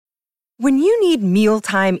When you need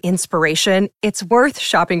mealtime inspiration, it's worth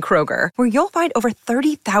shopping Kroger, where you'll find over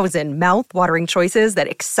 30,000 mouth-watering choices that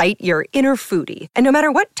excite your inner foodie. And no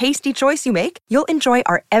matter what tasty choice you make, you'll enjoy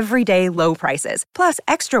our everyday low prices, plus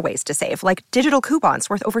extra ways to save, like digital coupons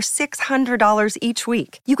worth over $600 each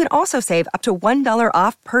week. You can also save up to $1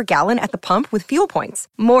 off per gallon at the pump with fuel points.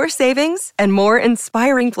 More savings and more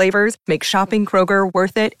inspiring flavors make shopping Kroger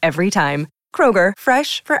worth it every time. Kroger,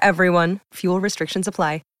 fresh for everyone. Fuel restrictions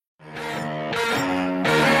apply.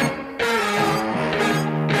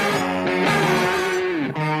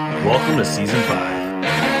 Welcome to Season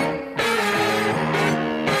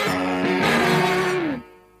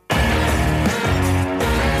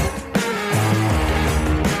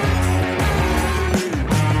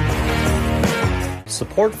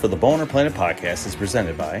Support for the Boner Planet podcast is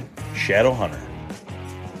presented by Shadow Hunter,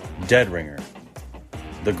 Dead Ringer,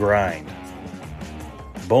 The Grind,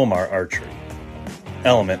 Bomar Archery,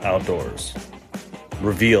 Element Outdoors,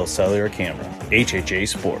 Reveal Cellular Camera, HHA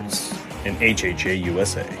Sports, and HHA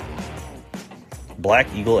USA.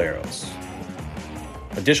 Black Eagle Arrows.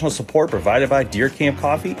 Additional support provided by Deer Camp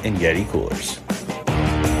Coffee and Yeti Coolers.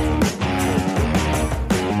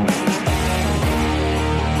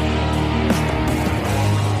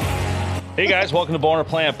 Hey guys, welcome to Boner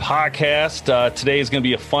Planet Podcast. Today is going to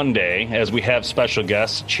be a fun day as we have special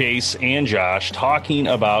guests Chase and Josh talking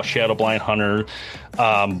about Shadow Blind Hunter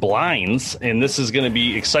blinds, and this is going to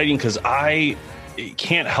be exciting because I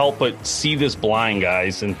can't help but see this blind,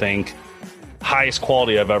 guys, and think highest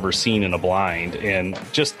quality I've ever seen in a blind, and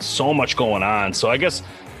just so much going on. So I guess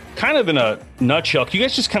kind of in a nutshell, can you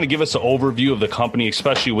guys just kind of give us an overview of the company,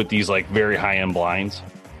 especially with these like very high-end blinds?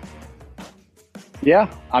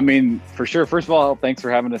 Yeah, I mean, for sure. First of all, thanks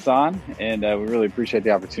for having us on, and we really appreciate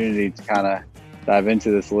the opportunity to kind of dive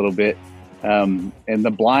into this a little bit. And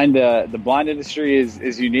the blind industry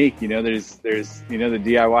is unique. You know, there's the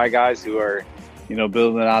DIY guys who are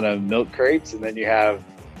building out of milk crates, and then you have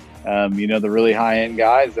the really high end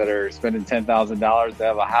guys that are spending $10,000 to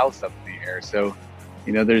have a house up in the air. So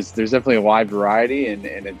there's definitely a wide variety, and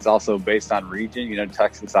it's also based on region.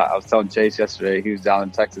 Texas. I was telling Chase yesterday, he was down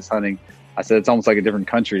in Texas hunting. I said it's almost like a different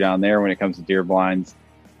country down there when it comes to deer blinds.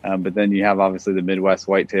 But then you have obviously the Midwest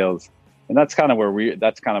whitetails, and that's kind of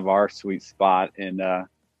that's kind of our sweet spot. And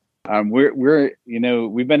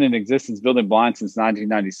we've been in existence building blinds since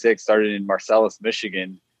 1996. Started in Marcellus,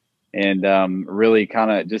 Michigan, and really kind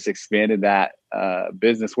of just expanded that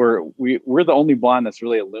business. We're the only blind that's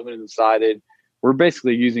really aluminum sided. We're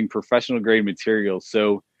basically using professional grade materials,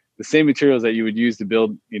 so the same materials that you would use to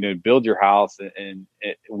build your house and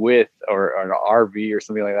with or an RV or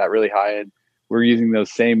something like that, really high end. We're using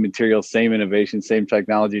those same materials, same innovation, same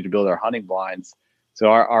technology to build our hunting blinds.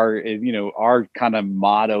 So our kind of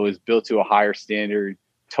motto is built to a higher standard,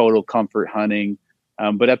 total comfort hunting.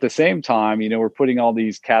 But at the same time, we're putting all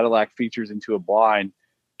these Cadillac features into a blind,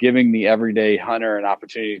 giving the everyday hunter an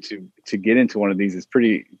opportunity to get into one of these is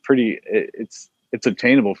pretty. It's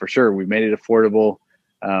obtainable for sure. We made it affordable.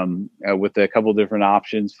 With a couple different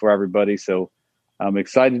options for everybody. So I'm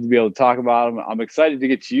excited to be able to talk about them. I'm excited to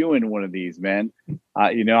get you in one of these, man.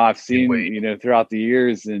 I've seen, throughout the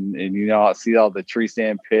years and I see all the tree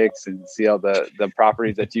stand pics and see all the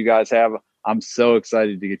properties that you guys have. I'm so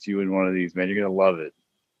excited to get you in one of these, man. You're going to love it.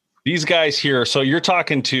 These guys here. So you're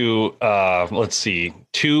talking to, let's see,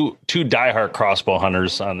 two diehard crossbow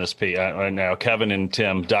hunters on this page right now, Kevin and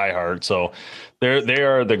Tim diehard. So they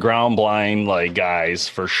are the ground blind like guys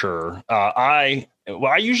for sure. I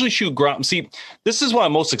usually shoot ground. See, this is what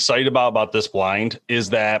I'm most excited about this blind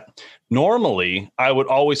is that normally I would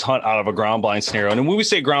always hunt out of a ground blind scenario. And when we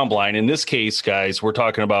say ground blind, in this case, guys, I'm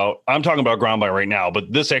talking about ground blind right now,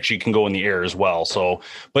 but this actually can go in the air as well. So,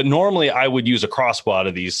 but normally I would use a crossbow out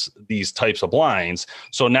of these types of blinds.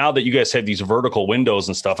 So now that you guys have these vertical windows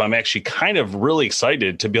and stuff, I'm actually kind of really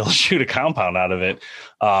excited to be able to shoot a compound out of it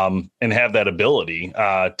and have that ability.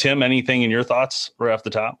 Tim, anything in your thoughts right off the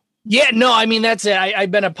top? Yeah, no, I mean, that's it.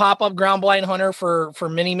 I've been a pop-up ground blind hunter for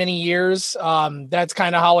many, many years. That's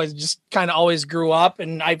kind of how I just kind of always grew up.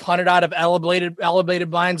 And I've hunted out of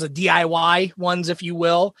elevated blinds, the DIY ones, if you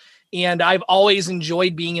will. And I've always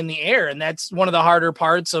enjoyed being in the air. And that's one of the harder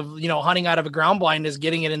parts of, hunting out of a ground blind is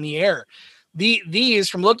getting it in the air. These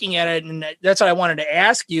from looking at it, and that's what I wanted to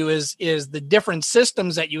ask you is the different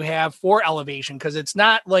systems that you have for elevation. Cause it's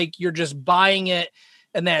not like you're just buying it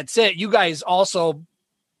and that's it. You guys also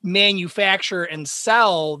manufacture and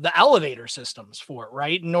sell the elevator systems for it,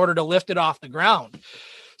 right? In order to lift it off the ground.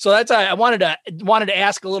 So that's, I wanted to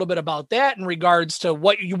ask a little bit about that in regards to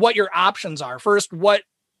what your options are. First, what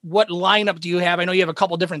lineup do you have? I know you have a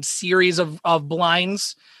couple different series of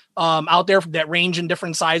blinds, out there that range in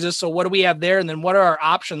different sizes. So what do we have there? And then what are our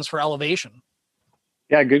options for elevation?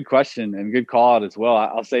 Yeah, good question and good call out as well.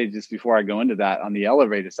 I'll say just before I go into that, on the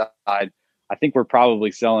elevator side, I think we're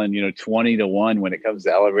probably selling, 20 to 1 when it comes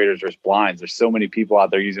to elevators versus blinds. There's so many people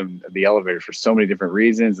out there using the elevator for so many different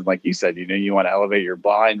reasons. And like you said, you want to elevate your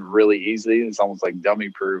blind really easily. It's almost like dummy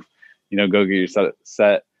proof, go get yourself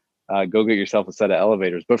a set of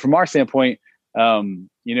elevators. But from our standpoint,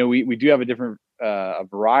 we do have a different a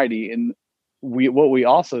variety. And what we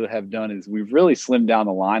also have done is we've really slimmed down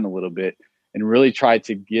the line a little bit and really tried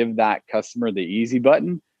to give that customer the easy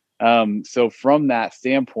button. So from that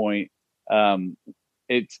standpoint,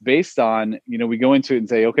 it's based on, we go into it and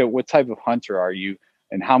say, okay, what type of hunter are you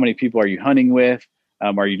and how many people are you hunting with?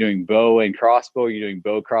 Are you doing bow and crossbow? Are you doing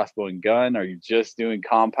bow, crossbow, and gun? Are you just doing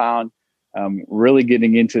compound? Really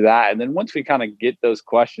getting into that. And then once we kind of get those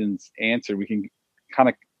questions answered, we can kind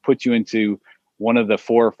of put you into one of the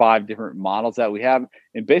 4 or 5 different models that we have.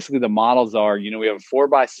 And basically the models are, we have a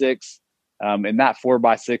 4x6, and that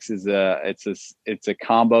 4x6 it's a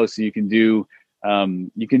combo. So you can do, I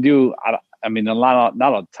mean, not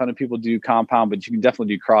a ton of people do compound, but you can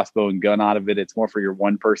definitely do crossbow and gun out of it. It's more for your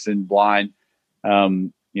one person blind.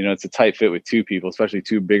 It's a tight fit with 2 people, especially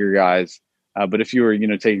 2 bigger guys. But if you were,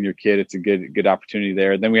 taking your kid, it's a good opportunity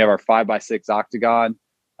there. Then we have our 5x6 octagon.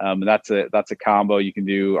 And that's a combo. You can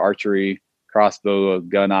do archery, crossbow,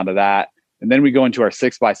 gun out of that. And then we go into our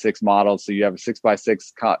 6x6 model. So you have a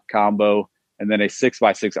 6x6 combo and then a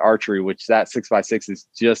 6x6 archery, which that 6x6 is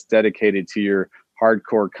just dedicated to your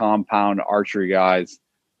hardcore compound archery guys.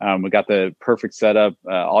 We got the perfect setup.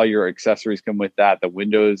 All your accessories come with that. The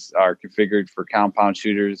windows are configured for compound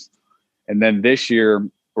shooters. And then this year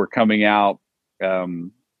we're coming out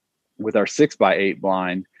with our 6x8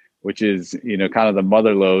 blind, which is, kind of the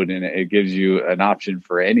mother load, and it gives you an option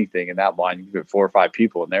for anything in that blind. You can put 4 or 5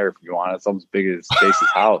 people in there if you want. It's almost as big as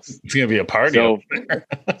Chase's house. It's going to be a party.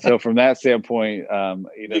 So from that standpoint,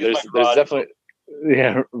 there's definitely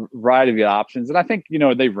a variety of options. And I think,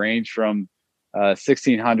 they range from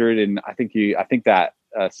 1,600, and I think that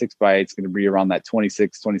 6x8 is going to be around that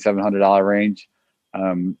 $2,700 range.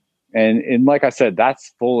 And like I said,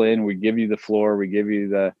 that's full in. We give you the floor, we give you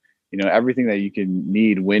the, everything that you can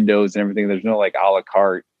need, windows and everything. There's no like a la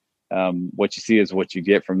carte. What you see is what you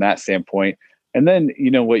get from that standpoint. And then,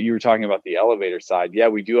 what you were talking about, the elevator side. Yeah,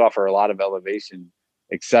 we do offer a lot of elevation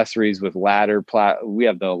accessories with ladder. We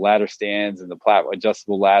have the ladder stands and the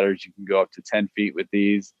adjustable ladders. You can go up to 10 feet with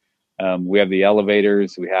these. We have the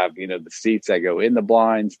elevators. We have, the seats that go in the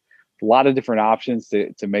blinds. A lot of different options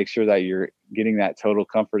to make sure that you're getting that total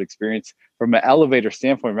comfort experience. From an elevator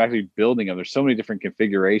standpoint, we're actually building them. There's so many different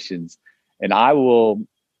configurations, and I will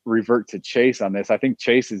revert to Chase on this. I think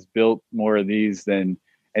Chase has built more of these than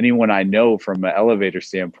anyone I know from an elevator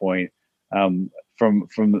standpoint. From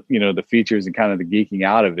the features and kind of the geeking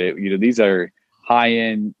out of it. These are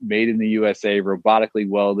high-end, made in the USA, robotically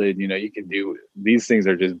welded. You can do these things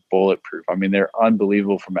are just bulletproof. I mean, they're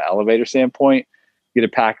unbelievable from an elevator standpoint. You get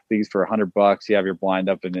a pack of these for $100. You have your blind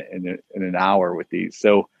up in an hour with these.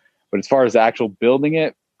 So, but as far as the actual building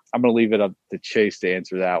it, I'm going to leave it up to Chase to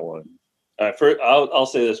answer that one. All right, I'll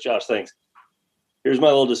say this, Josh. Thanks. Here's my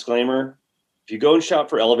little disclaimer. If you go and shop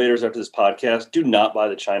for elevators after this podcast, do not buy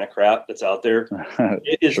the China crap that's out there.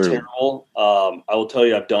 It is terrible. I will tell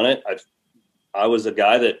you, I've done it. I was a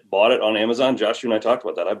guy that bought it on Amazon. Josh, you and I talked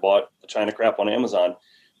about that. I bought the China crap on Amazon.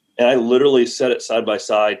 And I literally set it side by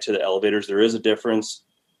side to the elevators. There is a difference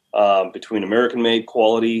between American-made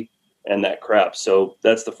quality and that crap. So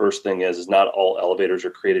that's the first thing is not all elevators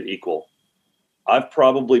are created equal. I've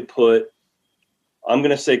probably put, I'm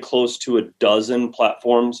going to say close to a dozen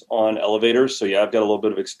platforms on elevators. So yeah, I've got a little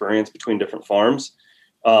bit of experience between different farms.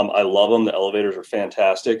 I love them. The elevators are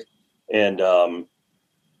fantastic. And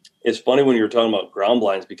it's funny when you were talking about ground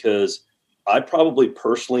blinds because I probably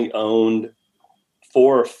personally owned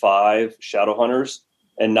 4 or 5 shadow hunters,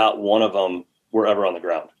 and not one of them were ever on the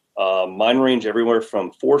ground. Mine range everywhere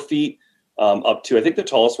from 4 feet up to, I think the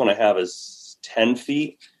tallest one I have is 10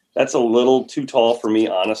 feet. That's a little too tall for me,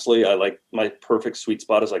 honestly. I like my perfect sweet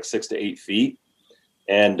spot is like 6 to 8 feet.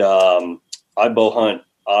 And I bow hunt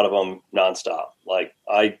out of them nonstop. Like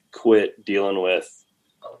I quit dealing with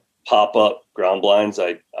pop-up ground blinds.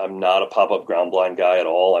 I'm not a pop-up ground blind guy at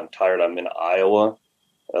all. I'm tired. I'm in Iowa.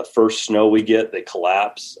 First snow we get, they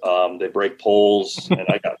collapse. They break poles, and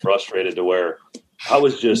I got frustrated to where I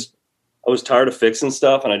was tired of fixing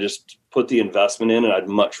stuff, and I just put the investment in, and I'd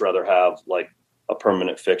much rather have like a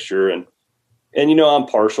permanent fixture. And I'm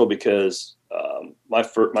partial because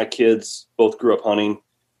my kids both grew up hunting.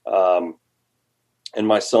 and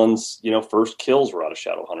my son's, first kills were out of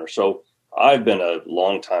Shadowhunter. So I've been a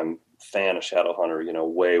longtime fan of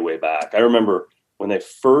Shadowhunter, way, way back. I remember when they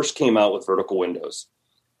first came out with vertical windows,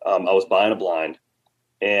 I was buying a blind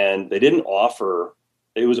and they didn't offer,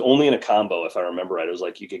 it was only in a combo. If I remember right, it was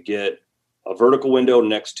like, you could get a vertical window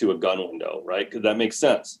next to a gun window, right? Because that makes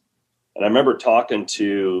sense. And I remember talking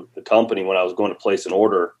to the company when I was going to place an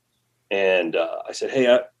order, and I said,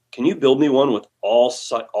 "Hey, can you build me one with all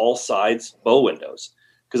sides bow windows?"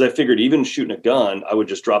 Because I figured even shooting a gun, I would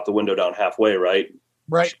just drop the window down halfway, right?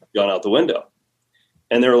 Right. Shoot the gun out the window.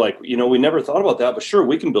 And they were like, we never thought about that, but sure,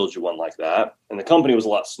 we can build you one like that. And the company was a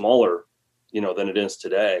lot smaller, than it is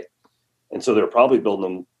today. And so they were probably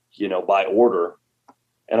building them, by order.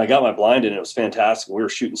 And I got my blind in, and it was fantastic. We were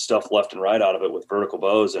shooting stuff left and right out of it with vertical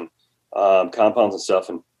bows and compounds and stuff.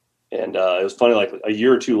 And it was funny, like a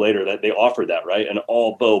year or two later that they offered that, right? An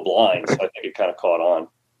all bow blind. So I think it kind of caught on.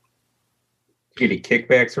 Any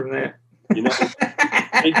kickbacks from that?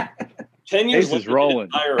 10 years Ace is rolling.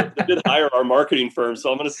 They did hire our marketing firm. So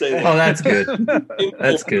I'm going to say that. Oh, that's good.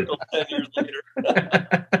 That's good. 10 years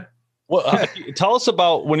later. Well, tell us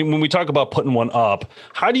about when we talk about putting one up,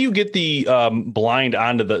 how do you get the blind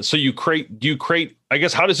onto do you create, I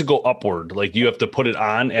guess, how does it go upward? Like, do you have to put it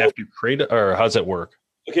on after you create it, or how does it work?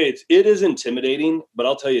 Okay. It is intimidating, but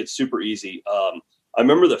I'll tell you, it's super easy. I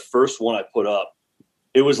remember the first one I put up,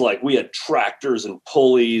 it was like we had tractors and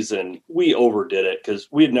pulleys and we overdid it because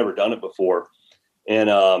we had never done it before. And,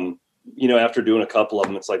 after doing a couple of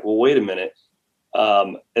them, it's like, well, wait a minute.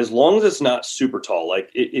 As long as it's not super tall, like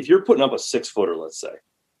if you're putting up a 6-footer, let's say,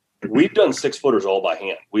 we've done 6-footers all by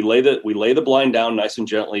hand. We lay the blind down nice and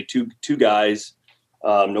gently. Two guys,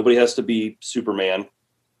 nobody has to be Superman,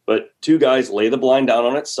 but 2 guys lay the blind down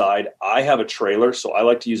on its side. I have a trailer, so I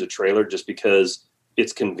like to use a trailer just because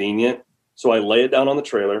it's convenient. So I lay it down on the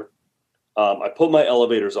trailer. I put my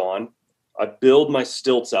elevators on. I build my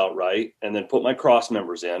stilts out right, and then put my cross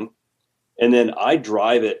members in. And then I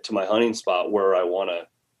drive it to my hunting spot where I want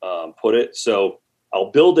to put it. So I'll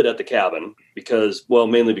build it at the cabin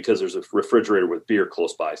mainly because there's a refrigerator with beer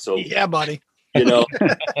close by. So yeah, buddy. So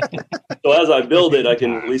as I build it, I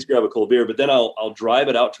can at least grab a cold beer. But then I'll drive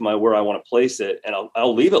it out to where I want to place it, and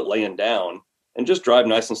I'll leave it laying down and just drive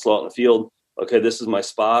nice and slow out in the field. Okay, this is my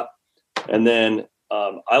spot. And then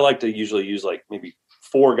I like to usually use like maybe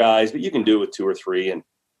 4 guys, but you can do it with 2 or 3, and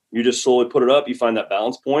you just slowly put it up. You find that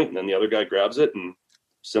balance point, and then the other guy grabs it, and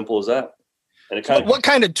simple as that. And what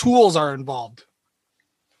kind of tools are involved?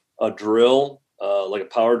 A drill, like a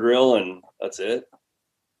power drill, and that's it.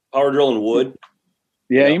 Power drill and wood.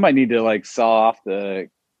 Yeah, you might need to like saw off the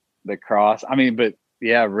cross. I mean, but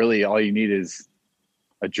yeah, really all you need is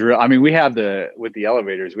a drill. I mean, with the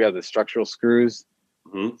elevators, we have the structural screws.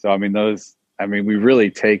 Mm-hmm. So we really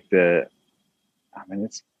take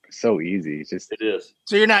it's so easy. It is.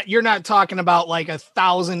 So you're not talking about like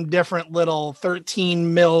 1,000 different little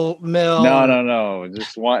 13 mil. No.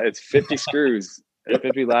 Just one. It's 50 screws,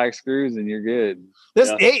 50 lag screws, and you're good.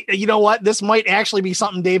 Hey, you know what? This might actually be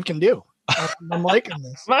something Dave can do. I'm liking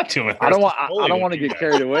this. Not too much. I don't want to get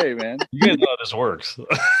carried away, man. You guys know how this works.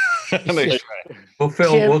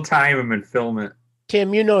 We'll time him and film it.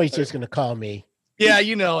 Tim, he's just going to call me. Yeah,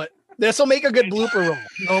 you know it. This will make a good blooper roll.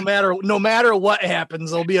 No matter what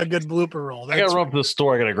happens, there'll be a good blooper roll. I gotta run up to the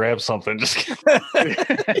store. I gotta grab something. Just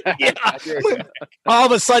all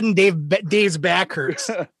of a sudden, Dave's back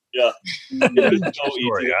hurts. Yeah, I don't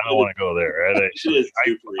want to go there.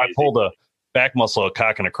 I pulled a back muscle, a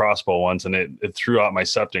cock and a crossbow once, and it threw out my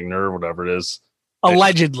septic nerve, whatever it is.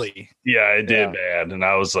 Allegedly. It did bad, and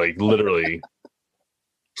I was like, literally,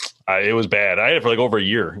 it was bad. I had it for like over a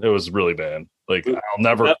year. It was really bad. Like I'll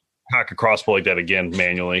never cock a crossbow like that again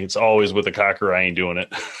manually. It's always with a cocker. I ain't doing it.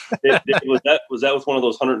 Was that with one of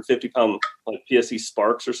those 150-pound like PSE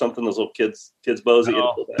Sparks or something? Those little kids bows.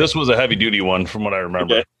 This was a heavy duty one from what I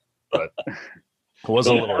remember. Okay. But it was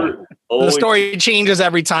a little. The story changes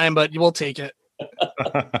every time, but we'll take it.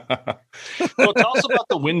 Well, tell us about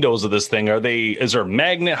the windows of this thing. Is there a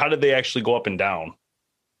magnet? How did they actually go up and down?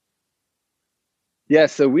 Yeah,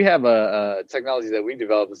 so we have a technology that we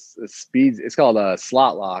developed. It's called a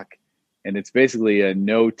slot lock, and it's basically a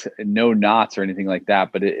no knots or anything like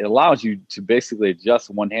that. But it allows you to basically adjust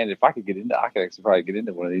one-handed. If I could I could actually probably get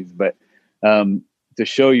into one of these. But to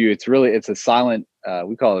show you, it's a silent.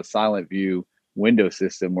 We call it a silent view window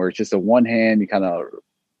system, where it's just a one hand. You kind of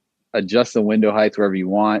adjust the window heights wherever you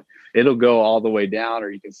want. It'll go all the way down, or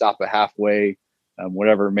you can stop it halfway,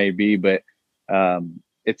 whatever it may be. But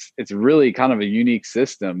it's really kind of a unique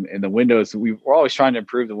system in the windows. We're always trying to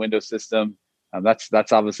improve the window system.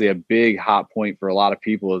 That's obviously a big hot point for a lot of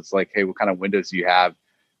people. It's like, hey, what kind of windows do you have?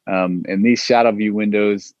 And these shadow view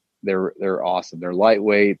windows, they're awesome. They're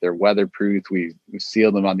lightweight. They're weatherproof. We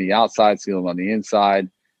seal them on the outside, seal them on the inside.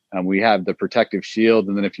 We have the protective shield,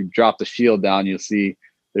 and then if you drop the shield down, you'll see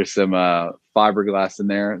there's some fiberglass in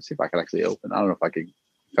there. Let's see if I can actually open. I don't know if I can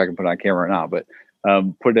put it on camera or not, but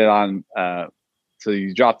put it on. So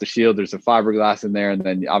you drop the shield. There's a fiberglass in there, and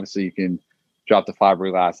then obviously you can drop the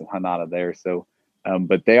fiberglass and hunt out of there. So,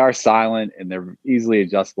 but they are silent and they're easily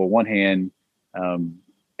adjustable, one hand. I'm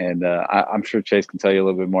sure Chase can tell you a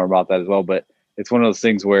little bit more about that as well. But it's one of those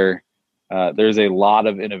things where there's a lot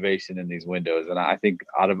of innovation in these windows, and I think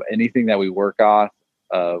out of anything that we work on,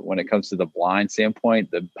 when it comes to the blind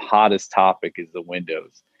standpoint, the hottest topic is the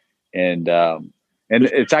windows, and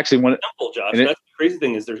it's actually one simple, Josh. That's the crazy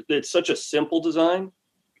thing is it's such a simple design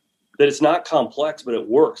that it's not complex, but it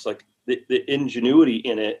works. Like the ingenuity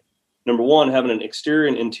in it. Number one, having an exterior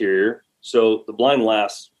and interior, so the blind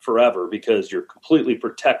lasts forever because you're completely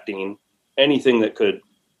protecting anything that could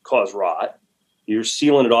cause rot. You're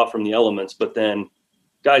sealing it off from the elements, but then,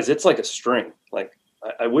 guys, it's like a string. Like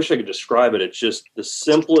I wish I could describe it. It's just the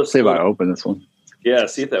simplest. See if I open this one. Yeah,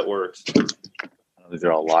 see if that works. These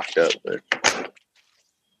are all locked up. But...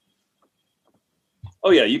 Oh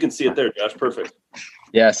yeah, you can see it there, Josh. Perfect.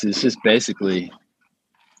 Yes, it's just basically.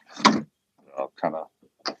 So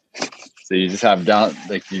you just have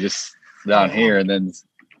down here, and then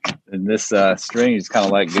in this string, you just kind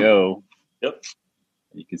of let go. Yep.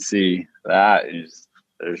 You can see that.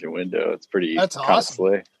 There's your window. It's pretty. That's awesome.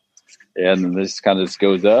 Slick. Yeah, and then this kind of just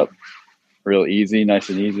goes up, real easy, nice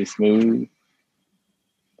and easy, smooth.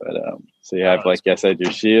 But so you have, like I said,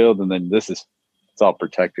 your shield, and then it's all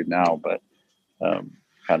protected now, but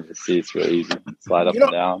kind of just see it's real easy. Slide up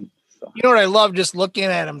and down. So. You know what I love just looking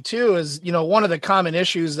at them too is, one of the common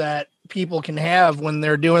issues that people can have when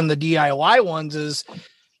they're doing the DIY ones is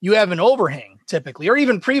you have an overhang typically, or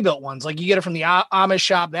even pre-built ones. Like you get it from the Amish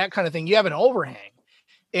shop, that kind of thing. You have an overhang.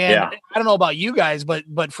 And I don't know about you guys, but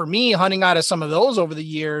for me, hunting out of some of those over the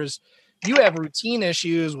years, you have routine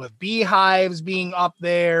issues with beehives being up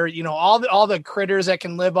there, all the critters that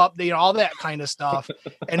can live up there, all that kind of stuff.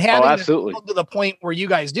 And having absolutely to the point where you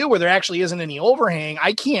guys do, where there actually isn't any overhang,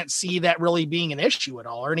 I can't see that really being an issue at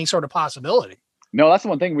all or any sort of possibility. No, that's the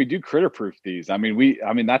one thing we do critter proof these. I mean,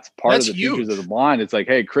 that's part of the features of the blind. It's like,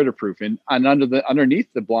 hey, critter proof, and underneath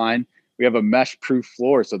the blind, we have a mesh proof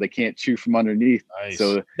floor so they can't chew from underneath. Nice.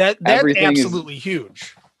 So that's absolutely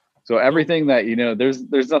huge. So everything that,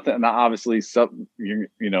 there's nothing, obviously, if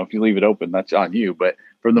you leave it open, that's on you. But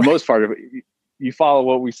for the most part of it, you follow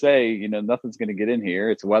what we say, nothing's going to get in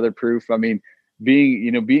here. It's weatherproof. I mean,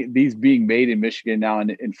 these being made in Michigan now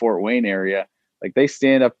in Fort Wayne area, like they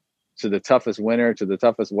stand up to the toughest winter, to the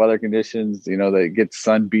toughest weather conditions, they get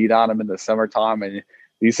sun beat on them in the summertime. And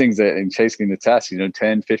these things that in chasing the test,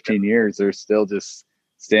 10, 15 years, they're still just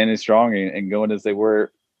standing strong and going as they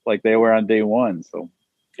were on day one. So.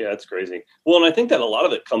 Yeah, it's crazy. Well, and I think that a lot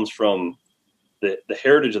of it comes from the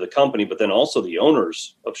heritage of the company, but then also the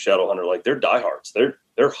owners of Shadowhunter, like they're diehards. They're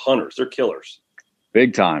hunters. They're killers.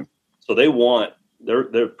 Big time. So they want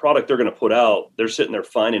their product they're going to put out. They're sitting there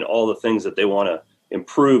finding all the things that they want to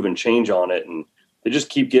improve and change on it. And they just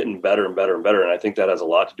keep getting better and better and better. And I think that has a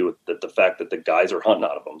lot to do with the fact that the guys are hunting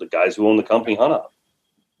out of them. The guys who own the company hunt out.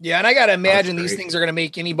 Yeah, and I got to imagine these things are going to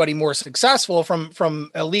make anybody more successful from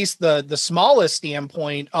at least the smallest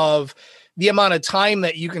standpoint of the amount of time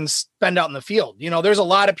that you can spend out in the field. There's a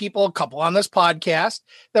lot of people, a couple on this podcast,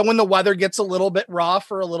 that when the weather gets a little bit rough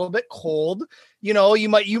or a little bit cold, you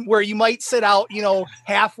might sit out,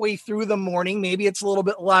 halfway through the morning. Maybe it's a little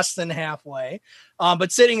bit less than halfway.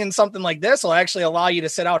 But sitting in something like this will actually allow you to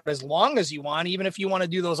sit out as long as you want, even if you want to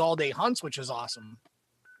do those all day hunts, which is awesome.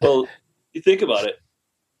 Well, you think about it.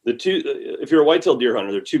 If you're a whitetail deer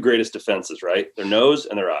hunter, their two greatest defenses, right? Their nose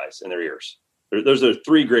and their eyes and their ears. Those are the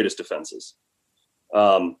three greatest defenses.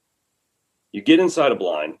 You get inside a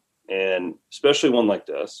blind, and especially one like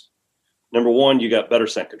this. Number one, you got better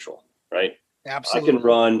scent control, right?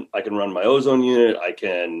 Absolutely. I can run my ozone unit. I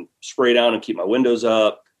can spray down and keep my windows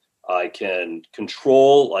up. I can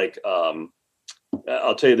control,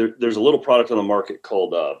 I'll tell you, there's a little product on the market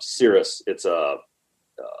called Cirrus. It's a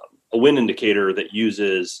wind indicator that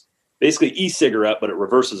uses basically e-cigarette, but it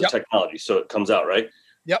reverses the technology. So it comes out, right?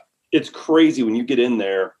 Yep. It's crazy when you get in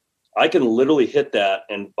there. I can literally hit that,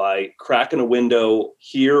 and by cracking a window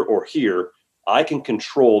here or here, I can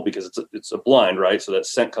control, because it's a blind, right? So that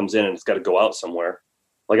scent comes in and it's got to go out somewhere.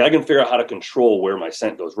 Like I can figure out how to control where my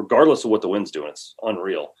scent goes, regardless of what the wind's doing. It's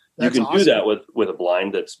unreal. You can do that with a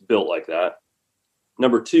blind that's built like that.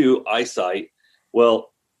 Number two, eyesight.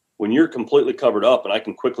 Well, when you're completely covered up and I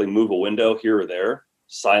can quickly move a window here or there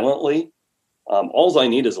silently, all I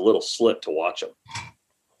need is a little slit to watch them.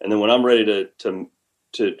 And then when I'm ready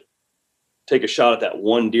to take a shot at that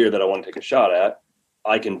one deer that I want to take a shot at,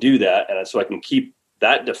 I can do that. And so I can keep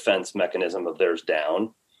that defense mechanism of theirs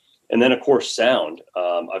down. And then, of course, sound.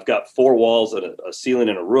 I've got 4 walls and a ceiling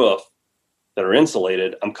and a roof that are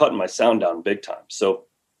insulated. I'm cutting my sound down big time. So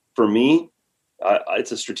for me,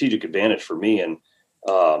 it's a strategic advantage for me. And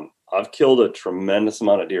I've killed a tremendous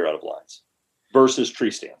amount of deer out of blinds versus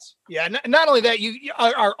tree stands. Yeah. Not only that, you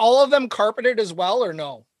are all of them carpeted as well, or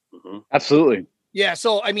no? Mm-hmm. Absolutely. Yeah.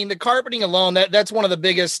 So, I mean, the carpeting alone, that's one of the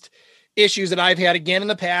biggest issues that I've had again in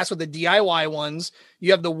the past with the DIY ones.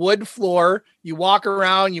 You have the wood floor, you walk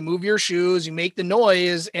around, you move your shoes, you make the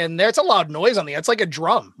noise, and that's a loud noise on the, it's like a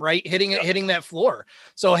drum, right? Hitting that floor.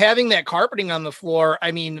 So having that carpeting on the floor,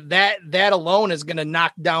 I mean, that alone is going to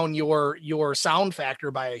knock down your sound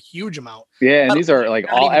factor by a huge amount. Yeah. And these are like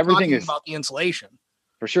everything is about the insulation.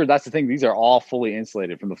 For sure. That's the thing. These are all fully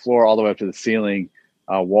insulated from the floor all the way up to the ceiling.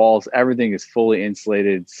 Walls, everything is fully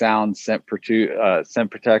insulated, sound, scent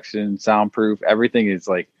protection, soundproof. Everything is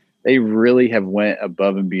like, they really have went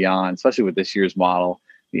above and beyond, especially with this year's model.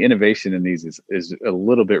 The innovation in these is a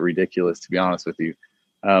little bit ridiculous, to be honest with you.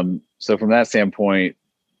 So from that standpoint,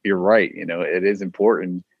 you're right. It is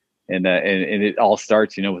important. And it all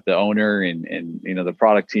starts, with the owner and the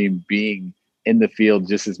product team being in the field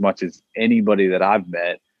just as much as anybody that I've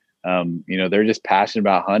met. They're just passionate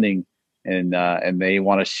about hunting. And they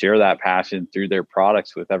want to share that passion through their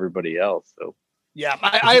products with everybody else. So, yeah,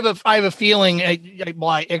 I have a feeling.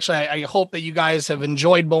 I hope that you guys have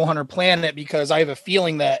enjoyed Bowhunter Planet, because I have a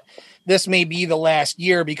feeling that this may be the last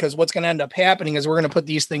year, because what's going to end up happening is we're going to put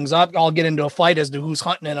these things up. I'll get into a fight as to who's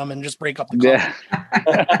hunting in them and just break up the cover.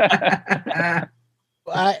 Yeah.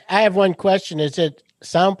 I have one question. Is it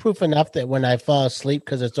soundproof enough that when I fall asleep,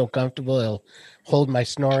 because it's so comfortable, it'll hold my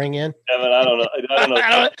snoring in? Evan, I don't know.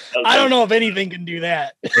 I don't know if anything can do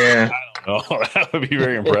that. Yeah. Oh, that would be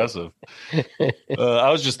very impressive.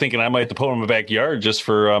 I was just thinking I might have to put them in my backyard just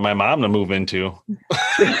for my mom to move into.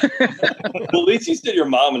 Well, at least you said your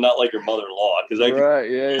mom and not like your mother-in-law, because I could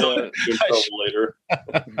get in trouble later.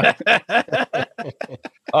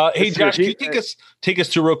 Hey, Josh, can you take us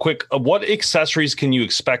through real quick? What accessories can you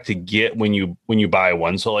expect to get when you buy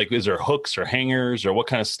one? So, like, is there hooks or hangers, or what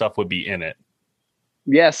kind of stuff would be in it?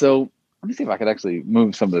 Yeah. So let me see if I could actually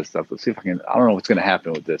move some of this stuff. Let's see if I can. I don't know what's going to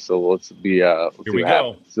happen with this. So let's be. Here we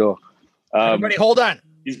go. So, everybody, hold on.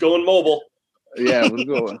 He's going mobile. Yeah, let's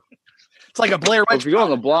go. It's like a Blair Witch. If you go on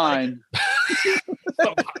the blind.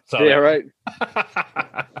 Yeah, right. Let's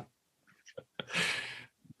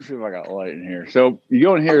see if I got light in here. So you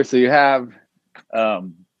go in here. So you have.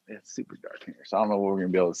 It's super dark in here, so I don't know what we're gonna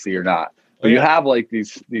be able to see or not. But you have like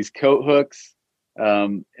these coat hooks.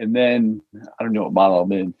 And then I don't know what model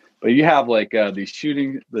I'm in, but you have like these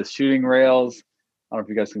shooting rails. I don't know if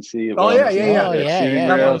you guys can see it.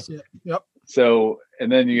 Yeah. Rails. Yep. So,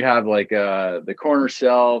 and then you have like the corner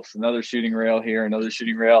shelves, another shooting rail here, another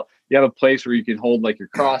shooting rail. You have a place where you can hold like your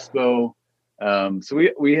crossbow. So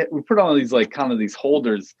we put on these like kind of these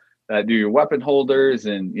holders that do your weapon holders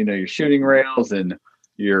and your shooting rails and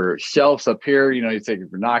your shelves up here. You take your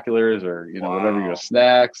binoculars or whatever, your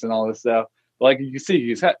snacks and all this stuff. Like you can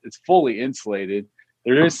see, it's fully insulated.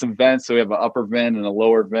 There is some vents, so we have an upper vent and a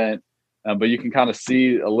lower vent, but you can kind of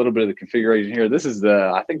see a little bit of the configuration here. This is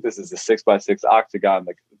I think this is the 6x6 octagon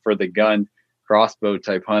for the gun crossbow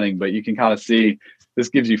type hunting, but you can kind of see this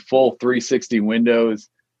gives you full 360 windows.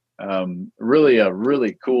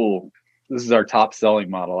 Really cool. This is our top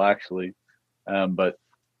selling model actually, but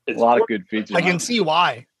a lot of good features. I can see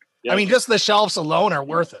why. Yeah. I mean, just the shelves alone are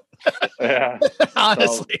worth it. Yeah,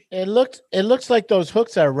 honestly, it looks like those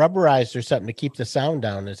hooks are rubberized or something to keep the sound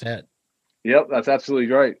down. Is that? Yep, that's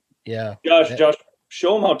absolutely right. Yeah, Josh,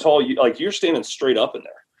 show them how tall you're standing straight up in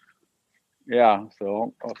there. Yeah,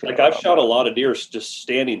 so I've shot a lot of deer just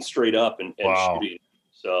standing straight up and shooting.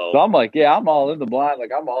 So I'm like, I'm all in the blind.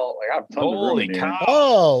 Like I'm tons of room in here.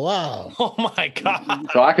 Oh wow! Oh my god!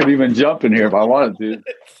 So I could even jump in here if I wanted to.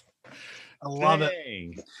 I love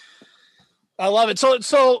it. I love it.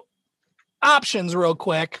 So options real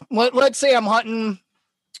quick. Let's say I'm hunting.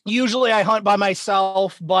 Usually I hunt by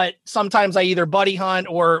myself, but sometimes I either buddy hunt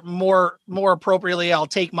or more appropriately, I'll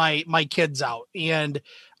take my kids out. And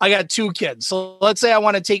I got 2 kids. So let's say I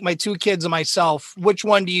want to take my 2 kids and myself. Which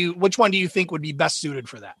one do you think would be best suited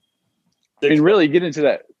for that? I mean, really get into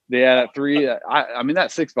that. Yeah, that 3. I mean, that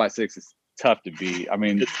 6x6 is tough to beat. I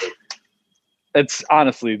mean, It's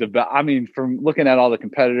honestly the best. I mean, from looking at all the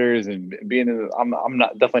competitors and I'm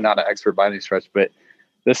not definitely not an expert by any stretch, but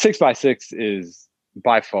the 6x6 is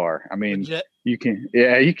by far. I mean, Legit. you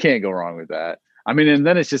can't go wrong with that. I mean, and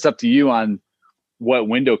then it's just up to you on what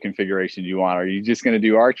window configuration you want. Are you just going to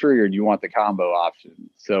do archery, or do you want the combo option?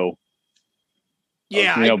 So,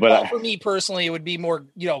 yeah, for me personally, it would be more,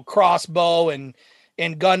 crossbow and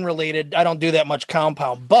gun related. I don't do that much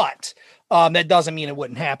compound, but that doesn't mean it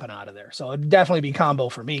wouldn't happen out of there. So it'd definitely be combo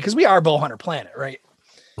for me because we are bow hunter planet, right?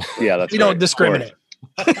 Yeah, that's we don't discriminate.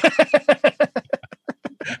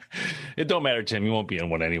 It don't matter, Tim. You won't be in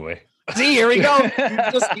one anyway. See, here we go.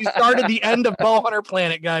 You started the end of bow hunter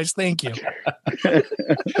planet, guys. Thank you.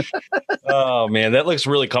 Oh man, that looks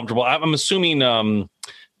really comfortable. I'm assuming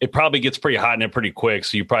it probably gets pretty hot in it pretty quick,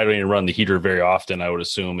 so you probably don't even run the heater very often, I would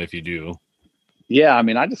assume, if you do. Yeah, I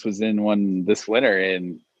mean, I just was in one this winter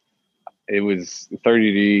and it was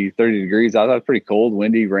 30 degrees. I thought it was pretty cold,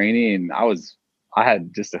 windy, rainy, and I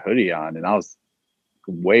had just a hoodie on and I was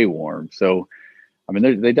way warm. So, I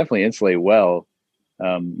mean, they definitely insulate well.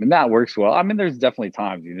 And that works well. I mean, there's definitely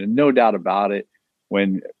times, no doubt about it,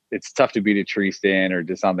 when it's tough to beat a tree stand or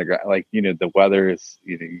just on the ground, like, the weather is,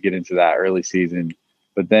 you get into that early season,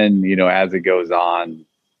 but then, as it goes on,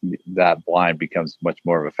 that blind becomes much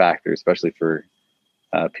more of a factor, especially for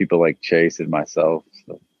people like Chase and myself.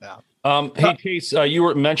 So. Yeah. Hey, Chase, you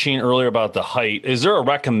were mentioning earlier about the height. Is there a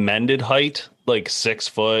recommended height, like 6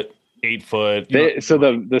 foot, 8 foot? So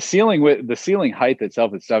the ceiling height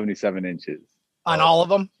itself is 77 inches. On all of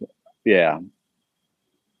them? Yeah.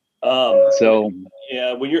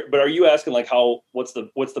 Yeah, but are you asking like what's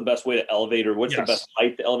the best way to elevate, or what's the best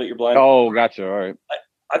height to elevate your blind? Oh, gotcha. All right.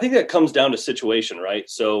 I think that comes down to situation, right?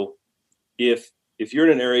 So if you're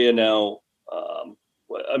in an area now,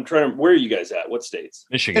 where are you guys at? What states?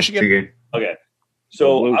 Michigan. Okay.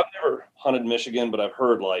 So I've never hunted Michigan, but I've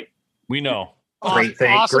heard we know. Great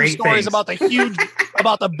stories about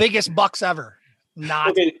about the biggest bucks ever.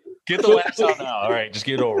 Okay. Get the wax out now. All right, just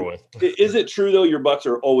get it over with. Is it true though? Your bucks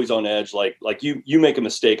are always on edge. Like you make a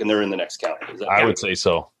mistake and they're in the next county. I would say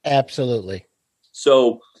so. Absolutely.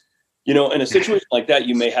 So, in a situation like that,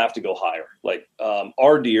 you may have to go higher. Like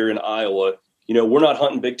our deer in Iowa, we're not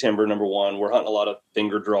hunting big timber. Number one, we're hunting a lot of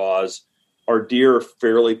finger draws. Our deer are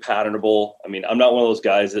fairly patternable. I mean, I'm not one of those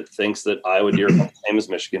guys that thinks that Iowa deer are the same as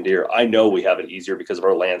Michigan deer. I know we have it easier because of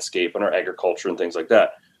our landscape and our agriculture and things like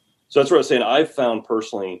that. So that's what I was saying. I've found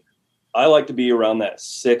personally, I like to be around that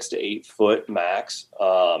 6 to 8 foot max.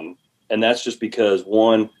 And that's just because,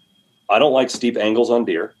 one, I don't like steep angles on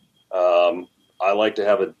deer. I like to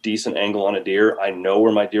have a decent angle on a deer. I know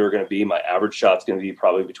where my deer are going to be. My average shot's going to be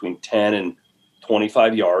probably between 10 and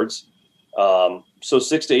 25 yards. So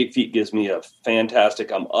 6 to 8 feet gives me a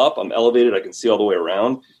fantastic, I'm up, I'm elevated, I can see all the way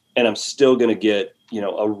around, and I'm still going to get,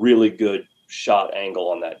 a really good shot angle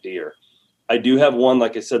on that deer. I do have one,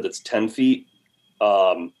 like I said, that's 10 feet.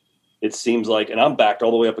 It seems like, and I'm backed all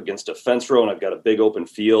the way up against a fence row, and I've got a big open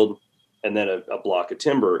field and then a block of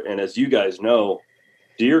timber. And as you guys know,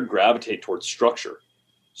 deer gravitate towards structure.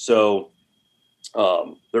 So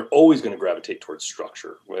they're always going to gravitate towards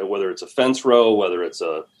structure, whether it's a fence row, whether it's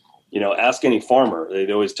ask any farmer.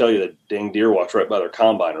 They always tell you that dang deer walks right by their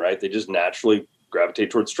combine, right? They just naturally gravitate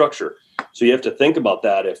towards structure. So you have to think about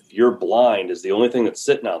that. If your blind is the only thing that's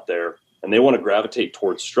sitting out there and they want to gravitate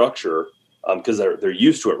towards structure, because they're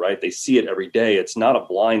used to it, right? They see it every day. It's not a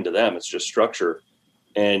blind to them. It's just structure.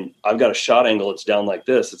 And I've got a shot angle that's down like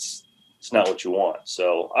this. It's not what you want.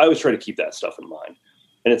 So I always try to keep that stuff in mind.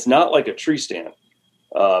 And it's not like a tree stand.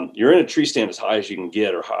 You're in a tree stand as high as you can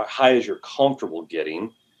get, or high as you're comfortable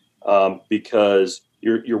getting, because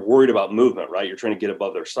you're worried about movement, right? You're trying to get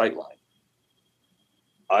above their sight line.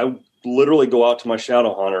 I literally go out to my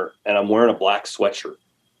shadow hunter and I'm wearing a black sweatshirt.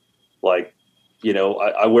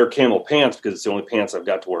 I wear camel pants because it's the only pants I've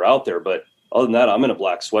got to wear out there. But other than that, I'm in a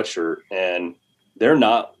black sweatshirt and they're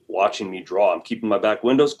not watching me draw. I'm keeping my back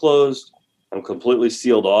windows closed. I'm completely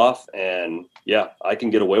sealed off. And yeah, I can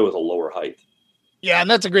get away with a lower height. Yeah, and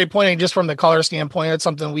that's a great point. And just from the color standpoint, that's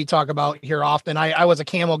something we talk about here often. I was a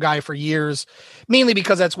camo guy for years, mainly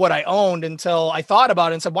because that's what I owned, until I thought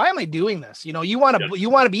about it and said, why am I doing this? You want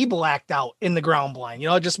to be blacked out in the ground blind.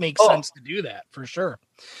 It just makes sense to do that for sure.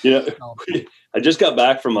 I just got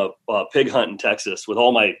back from a pig hunt in Texas with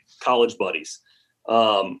all my college buddies.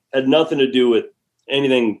 Had nothing to do with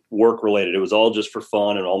anything work related. It was all just for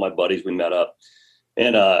fun, and all my buddies, we met up.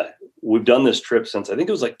 And we've done this trip since, I think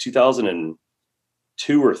it was like 2002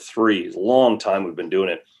 or 2003, long time we've been doing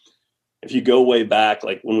it. If you go way back,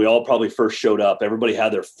 like when we all probably first showed up, everybody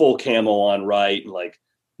had their full camo on, right? And like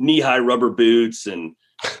knee-high rubber boots and,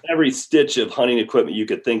 every stitch of hunting equipment you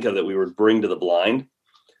could think of that we would bring to the blind.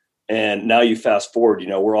 And now you fast forward,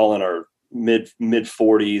 we're all in our mid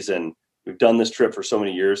 40s and we've done this trip for so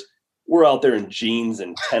many years. We're out there in jeans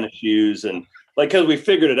and tennis shoes. And cause we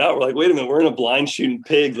figured it out. We're like, wait a minute, we're in a blind shooting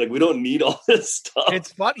pigs. Like we don't need all this stuff.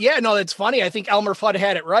 It's fun. Yeah, no, it's funny. I think Elmer Fudd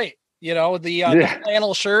had it right. The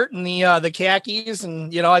flannel shirt and the khakis,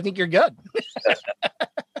 and I think you're good.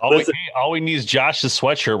 all we need is Josh's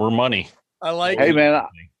sweatshirt. We're money. I like. Hey man,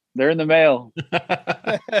 they're in the mail.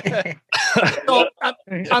 So,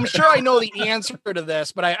 I'm sure I know the answer to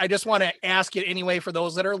this, but I just want to ask it anyway for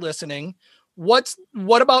those that are listening. What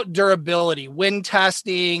about durability, wind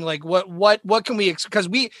testing? Like what can we, because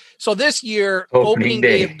so this year, opening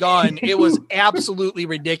day of gun, it was absolutely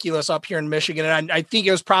ridiculous up here in Michigan. And I think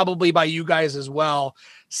it was probably by you guys as well.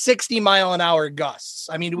 60-mile-an-hour gusts.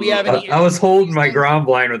 I mean, do we have any? I was holding my ground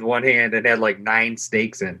blind with one hand and had like 9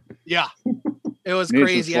 stakes in. Yeah. It was Need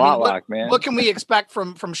crazy. some slot lock, man. What can we expect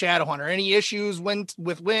from Shadowhunter? Any issues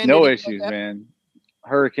with wind? No issues, man.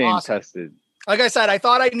 Hurricane tested. Like I said, I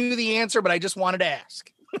thought I knew the answer, but I just wanted to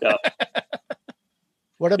ask. Yeah.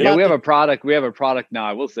 What about? We have a product. We have a product now.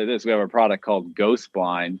 I will say this: we have a product called Ghost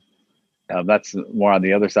Blind. That's more on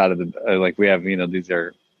the other side of the. We have, these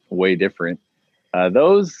are way different.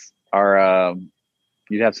 Those are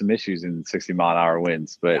you'd have some issues in 60-mile-an-hour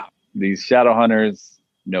winds, but these Shadow Hunters,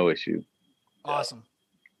 no issue. Awesome.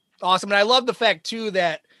 And I love the fact too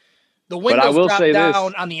that the windows drop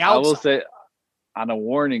down on the outside. I will say, on a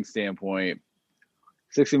warning standpoint,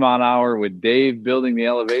 60-mile-an-hour with Dave building the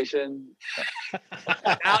elevation.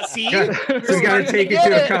 See, so you got to take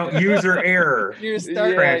into account user error. You're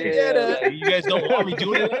starting to get it. You guys don't want me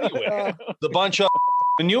doing it anyway. The bunch of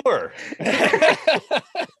manure.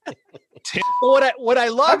 What I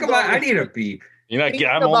love, I need a beep.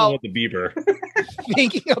 I'm only with the Bieber.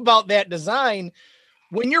 Thinking about that design,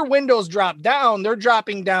 when your windows drop down, they're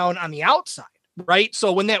dropping down on the outside, right?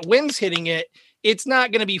 So when that wind's hitting it, it's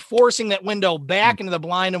not going to be forcing that window back into the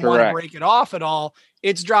blind and want to break it off at all.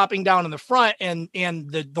 It's dropping down in the front, and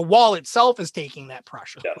the wall itself is taking that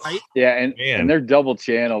pressure, right? Yeah, and they're double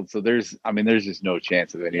channeled, so there's just no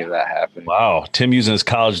chance of any of that happening. Wow, Tim using his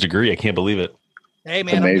college degree, I can't believe it. Hey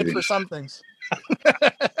man, I'm good for some things.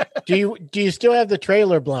 Do you still have the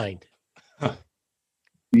trailer blind?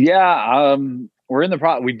 Yeah, we're in the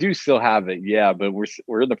process. We do still have it, yeah, but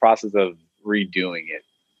we're in the process of redoing it.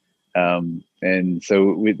 And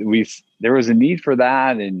so we there was a need for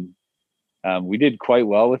that, and we did quite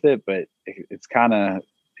well with it, but it kind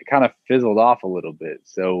of fizzled off a little bit.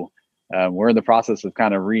 So we're in the process of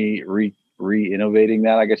kind of re-innovating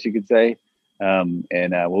that, I guess you could say. And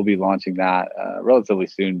we'll be launching that relatively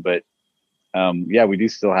soon, but we do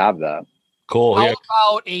still have that. Cool. How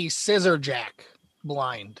about a scissor jack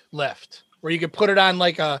blind lift where you could put it on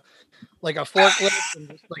like a forklift?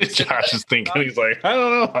 And just Josh is thinking, he's like, I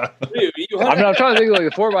don't know. I'm trying to think like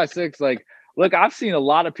the 4x6. Look, I've seen a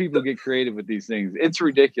lot of people get creative with these things. It's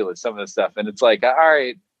ridiculous, some of the stuff, and it's like, all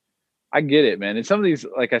right, I get it, man. And some of these,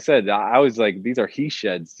 like I said, I was like, these are he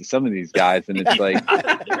sheds to some of these guys, and it's like,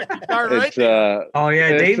 it's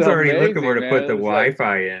Dave's already looking where to put the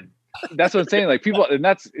Wi-Fi in. That's what I'm saying. Like people, and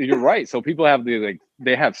you're right. So people have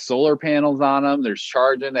they have solar panels on them. There's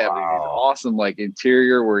charging. They have these awesome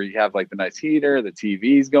interior where you have the nice heater, the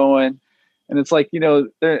TV's going, and it's like,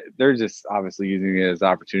 they're just obviously using it as an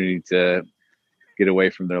opportunity to get away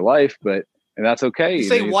from their life, and that's okay. You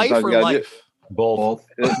say wife or life? Both.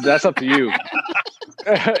 That's up to you.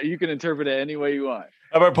 You can interpret it any way you want.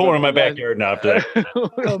 How about put one in my backyard now?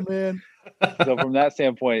 Oh man. So from that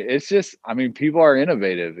standpoint, it's just, people are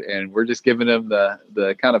innovative, and we're just giving them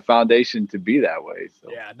the kind of foundation to be that way.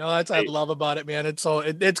 So. Yeah, no, that's what I love about it, man. It's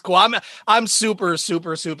it's cool. I'm super,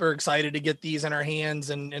 super, super excited to get these in our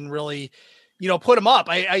hands and really, put them up.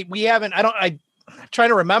 I'm trying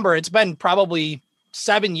to remember. It's been probably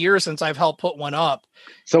 7 years since I've helped put one up.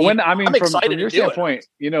 So from your standpoint,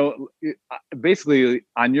 basically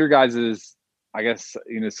on your guys's, I guess,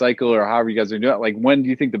 cycle or however you guys are doing it, when do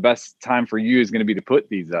you think the best time for you is going to be to put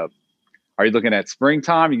these up? Are you looking at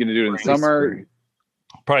springtime? Are you going to do it in the summer?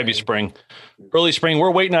 Probably be spring, early spring.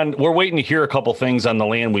 We're waiting to hear a couple things on the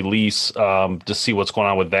land we lease to see what's going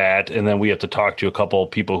on with that. And then we have to talk to a couple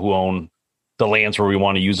people who own the lands where we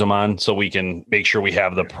want to use them on, so we can make sure we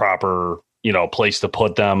have the proper place to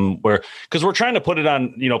put them, because we're trying to put it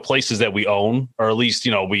on, places that we own, or at least,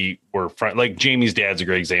 like Jamie's dad's a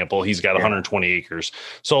great example. He's got 120 acres.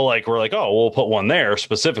 So we're like, oh, we'll put one there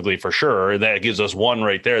specifically for sure. And that gives us one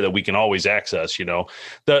right there that we can always access.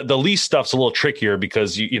 The lease stuff's a little trickier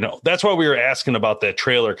because, that's why we were asking about that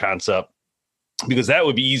trailer concept. because that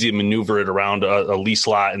would be easy to maneuver it around a lease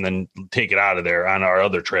lot and then take it out of there on our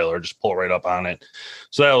other trailer, just pull it right up on it.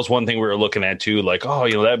 So that was one thing we were looking at too. Like,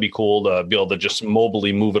 oh, that'd be cool to be able to just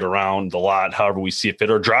mobily move it around the lot, however we see fit,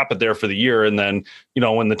 or drop it there for the year. And then,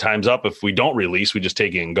 when the time's up, if we don't release, we just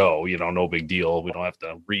take it and go, no big deal. We don't have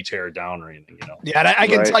to re-tear it down or anything, Yeah. And I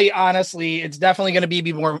can tell you, honestly, it's definitely going to be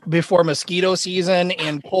before mosquito season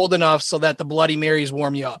and cold enough so that the Bloody Marys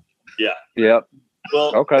warm you up. Yeah. Yep.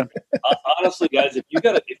 Well, okay. Honestly, guys, if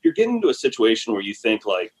you're getting into a situation where you think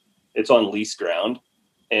like it's on lease ground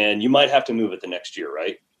and you might have to move it the next year,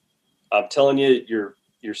 right? I'm telling you,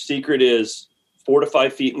 your secret is 4 to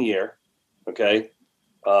 5 feet in the air. Okay.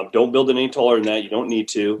 Don't build it any taller than that. You don't need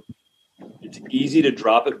to. It's easy to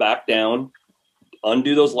drop it back down,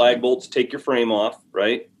 undo those lag bolts, take your frame off,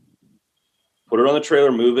 right? Put it on the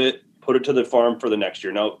trailer, move it, put it to the farm for the next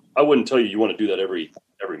year. Now, I wouldn't tell you want to do that every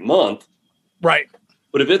month. Right.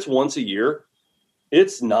 But if it's once a year,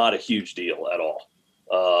 it's not a huge deal at all.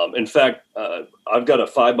 In fact, I've got a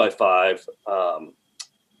 5x5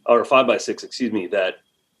 or a 5x6, that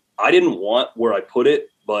I didn't want where I put it,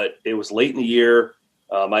 but it was late in the year.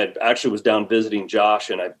 I actually was down visiting Josh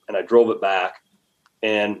and I drove it back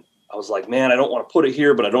and I was like, man, I don't want to put it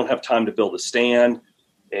here, but I don't have time to build a stand.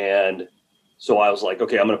 And so I was like,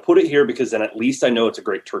 okay, I'm going to put it here because then at least I know it's a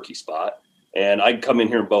great turkey spot. And I'd come in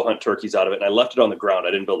here and bow hunt turkeys out of it. And I left it on the ground.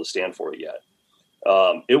 I didn't build a stand for it yet.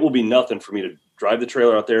 It will be nothing for me to drive the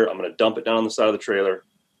trailer out there. I'm going to dump it down on the side of the trailer,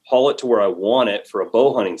 haul it to where I want it for a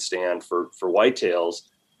bow hunting stand for whitetails,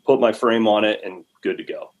 put my frame on it, and good to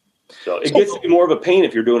go. So it gets to be more of a pain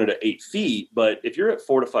if you're doing it at 8 feet, but if you're at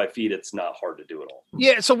 4 to 5 feet, it's not hard to do at all.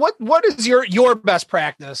 Yeah. So what is your best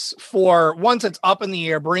practice for once it's up in the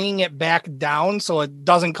air, bringing it back down so it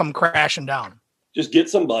doesn't come crashing down? Just get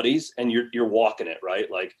some buddies and you're walking it, right?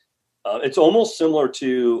 Like it's almost similar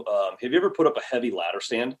to, have you ever put up a heavy ladder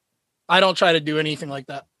stand? I don't try to do anything like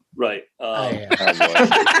that. Right. I'm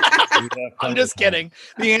just kidding.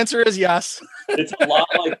 The answer is yes. It's a lot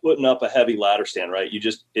like putting up a heavy ladder stand, right?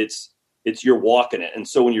 You're walking it. And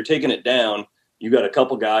so when you're taking it down, you got a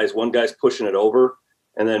couple guys, one guy's pushing it over,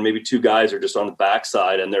 and then maybe 2 guys are just on the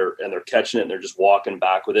backside and they're catching it and they're just walking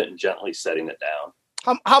back with it and gently setting it down.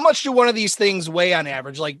 How much do one of these things weigh on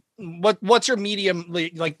average? Like what's your medium,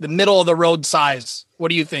 like the middle of the road size? What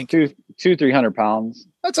do you think? 300 pounds.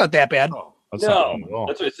 That's not that bad. No,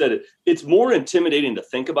 that's what I said. It's more intimidating to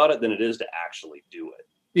think about it than it is to actually do it.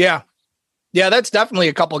 Yeah. Yeah. That's definitely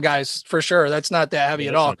a couple guys for sure. That's not that heavy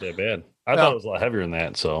at all. Not that bad. I thought it was a lot heavier than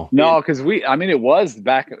that. So no, because it was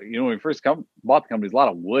back, when we first bought the company, there's a lot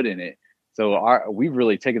of wood in it. So we've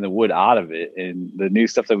really taken the wood out of it, and the new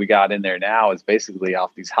stuff that we got in there now is basically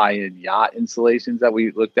off these high-end yacht installations that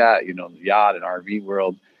we looked at, the yacht and RV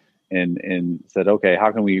world, and said, okay,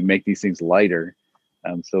 how can we make these things lighter?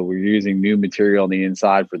 So we're using new material on the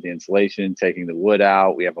inside for the insulation, taking the wood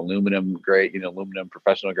out. We have aluminum grade, aluminum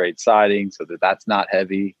professional grade siding, so that's not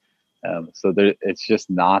heavy. It's just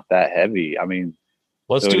not that heavy. I mean,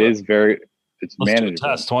 it's manageable. Do a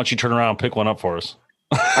test. Why don't you turn around and pick one up for us?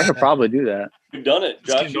 I could probably do that. We've done it,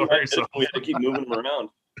 Josh. We had to keep moving them around.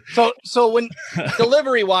 So when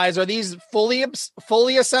delivery wise, are these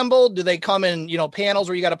fully assembled? Do they come in, panels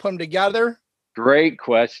where you got to put them together? Great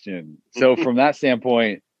question. So from that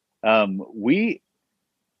standpoint, we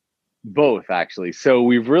both actually. So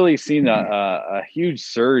we've really seen a huge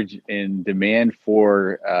surge in demand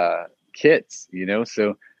for kits.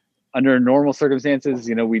 So under normal circumstances,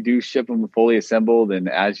 we do ship them fully assembled, and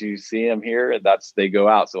as you see them here, they go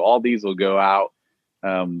out. So all these will go out,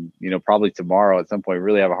 probably tomorrow at some point. We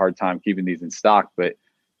really have a hard time keeping these in stock, but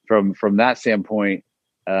from that standpoint,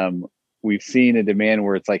 we've seen a demand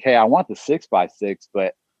where it's like, hey, I want the 6x6,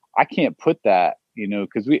 but I can't put that,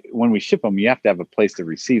 because when we ship them, you have to have a place to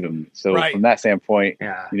receive them. So from that standpoint,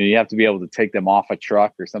 you have to be able to take them off a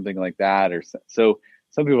truck or something like that, or so.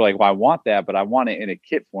 Some people are like, well, I want that, but I want it in a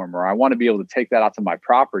kit form, or I want to be able to take that out to my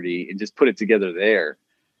property and just put it together there.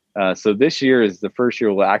 So this year is the first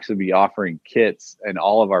year we'll actually be offering kits in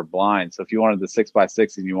all of our blinds. So if you wanted the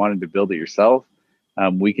 6x6 and you wanted to build it yourself,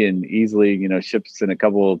 we can easily, ship in a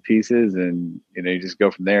couple of pieces, and, you just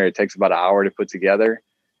go from there. It takes about an hour to put together.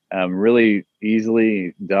 Really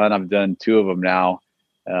easily done. I've done 2 of them now.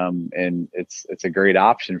 And it's a great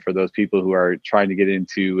option for those people who are trying to get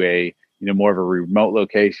into a, more of a remote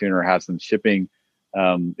location or have some shipping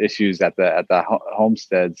issues at the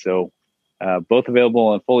homestead. So both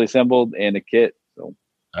available and fully assembled and a kit. So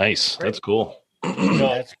nice. That's cool.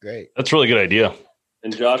 That's great. That's a really good idea.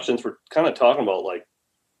 And Josh, since we're kind of talking about like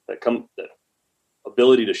the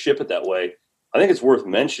ability to ship it that way, I think it's worth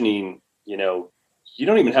mentioning, you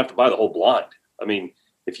don't even have to buy the whole blind. I mean,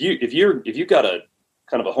 if you've got a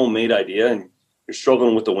kind of a homemade idea and you're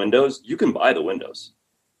struggling with the windows, you can buy the windows.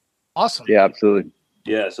 Awesome. Yeah, absolutely.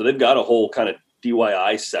 Yeah. So they've got a whole kind of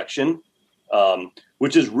DIY section,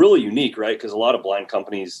 which is really unique, right? Because a lot of blind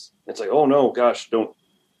companies, it's like, oh no, gosh,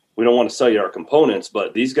 we don't want to sell you our components,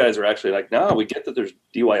 but these guys are actually like, no, we get that there's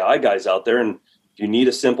DIY guys out there, and if you need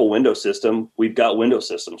a simple window system, we've got window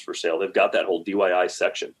systems for sale. They've got that whole DIY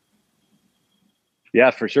section.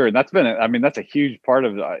 Yeah, for sure. And that's a huge part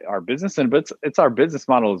of our business, but it's our business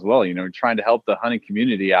model as well. Trying to help the hunting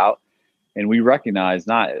community out, and we recognize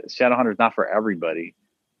shadow hunter is not for everybody.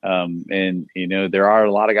 And there are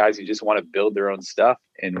a lot of guys who just want to build their own stuff,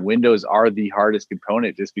 and windows are the hardest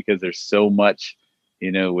component just because there's so much,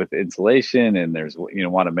 with insulation, and there's,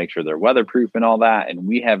 want to make sure they're weatherproof and all that. And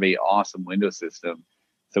we have a awesome window system.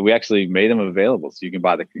 So we actually made them available. So you can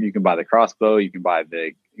buy the crossbow, you can buy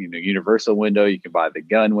the, universal window, you can buy the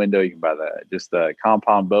gun window, you can buy the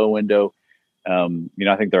compound bow window. I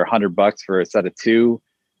think they're $100 for a set of two.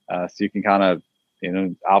 So you can kind of,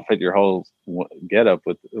 outfit your whole getup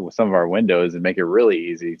with some of our windows and make it really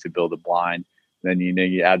easy to build a blind. Then,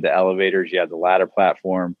 you add the elevators, you add the ladder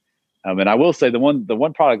platform. And I will say the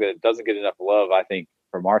one product that doesn't get enough love, I think,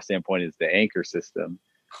 from our standpoint, is the anchor system.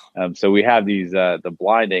 So we have these the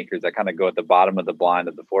blind anchors that kind of go at the bottom of the blind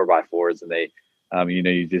of the 4x4s, and they,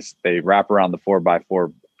 they wrap around the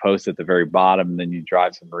 4x4 post at the very bottom, and then you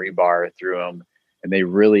drive some rebar through them, and they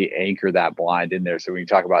really anchor that blind in there. So when you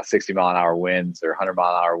talk about 60-mile-an-hour winds or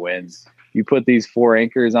 100-mile-an-hour winds, you put these 4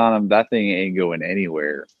 anchors on them, that thing ain't going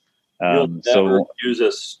anywhere. You'll never use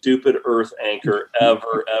a stupid earth anchor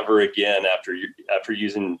ever again after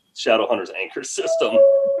using Shadow Hunter's anchor system.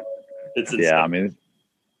 It's insane. Yeah,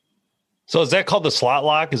 So is that called the slot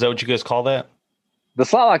lock? Is that what you guys call that? The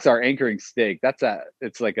slot lock's our anchoring stake.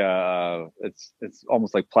 It's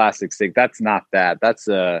almost like plastic stake. That's not that. That's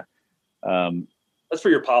that's for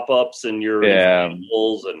your pop-ups and your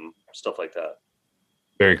holes and stuff like that.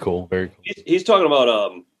 Very cool. Very cool. He's talking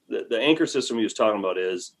about the anchor system he was talking about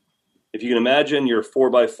is, if you can imagine your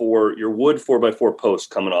 4x4, your wood 4x4 post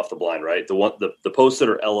coming off the blind, right? The posts that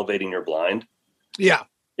are elevating your blind. Yeah.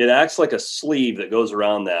 It acts like a sleeve that goes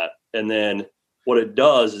around that. And then what it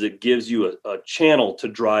does is it gives you a channel to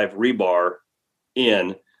drive rebar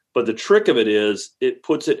in. But the trick of it is it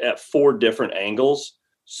puts it at 4 different angles.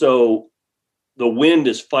 So the wind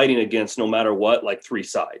is fighting against, no matter what, like 3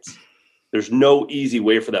 sides. There's no easy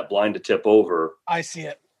way for that blind to tip over. I see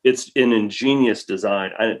it. It's an ingenious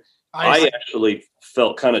design. I actually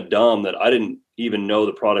felt kind of dumb that I didn't even know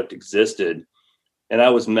the product existed. And I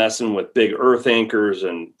was messing with big earth anchors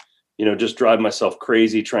and, just driving myself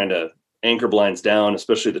crazy trying to anchor blinds down,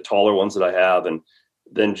 especially the taller ones that I have. And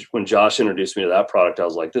then when Josh introduced me to that product, I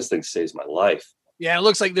was like, this thing saves my life. Yeah, it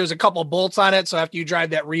looks like there's a couple bolts on it. So after you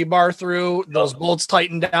drive that rebar through, those bolts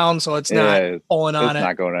tighten down so it's not pulling on it. It's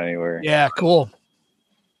not going anywhere. Yeah, cool.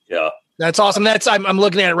 Yeah. That's awesome. I'm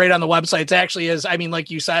looking at it right on the website. It actually is.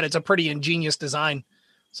 Like you said, it's a pretty ingenious design.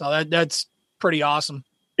 So that's pretty awesome.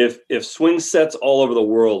 If swing sets all over the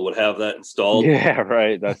world would have that installed. Yeah,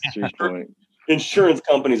 right. That's a true point. Insurance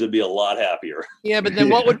companies would be a lot happier. Yeah, but then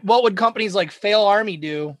what would companies like Fail Army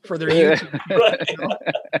do for their YouTube?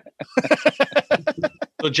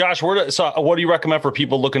 So Josh, what do you recommend for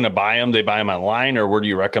people looking to buy them? They buy them online, or where do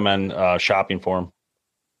you recommend shopping for them?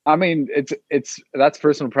 That's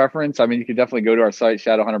personal preference. You can definitely go to our site,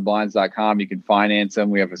 shadowhunterblinds.com. You can finance them.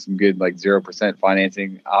 We have some good 0%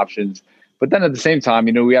 financing options. But then at the same time,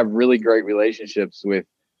 we have really great relationships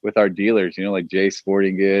with our dealers, like Jay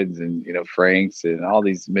Sporting Goods and, Frank's and all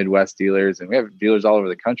these Midwest dealers. And we have dealers all over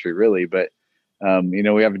the country, really. But,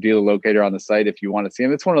 we have a dealer locator on the site if you want to see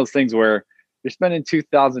them. It's one of those things where you're spending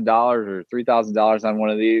 $2,000 or $3,000 on one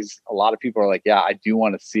of these. A lot of people are like, yeah, I do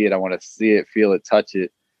want to see it. I want to see it, feel it, touch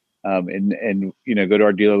it. And go to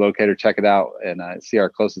our dealer locator, check it out, and see our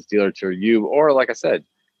closest dealer to you. Or like I said,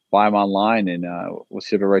 buy them online, and we'll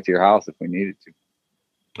ship it right to your house if we needed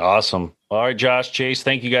to. Awesome. All right, Josh, Chase,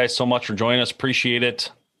 thank you guys so much for joining us. Appreciate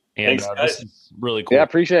it. And thanks, guys. This is really cool. Yeah,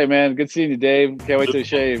 appreciate it, man. Good seeing you, Dave. Can't wait to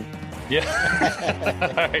shave. Yeah.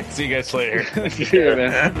 All right. See you guys later. See you,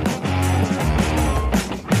 man.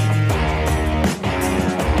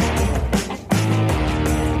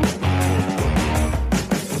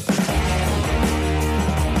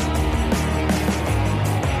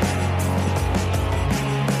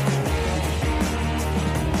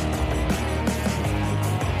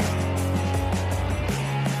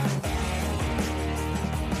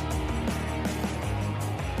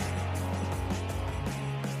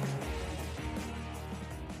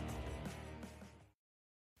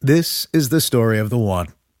 This is the story of the one.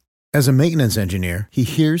 As a maintenance engineer, he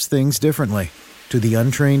hears things differently. To the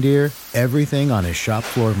untrained ear, everything on his shop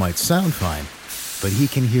floor might sound fine, but he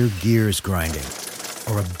can hear gears grinding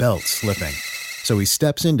or a belt slipping. So he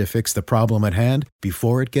steps in to fix the problem at hand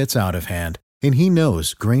before it gets out of hand. And he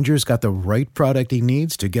knows Grainger's got the right product he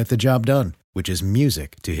needs to get the job done, which is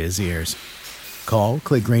music to his ears. Call,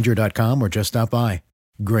 click Grainger.com, or just stop by.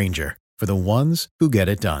 Grainger, for the ones who get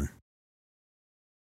it done.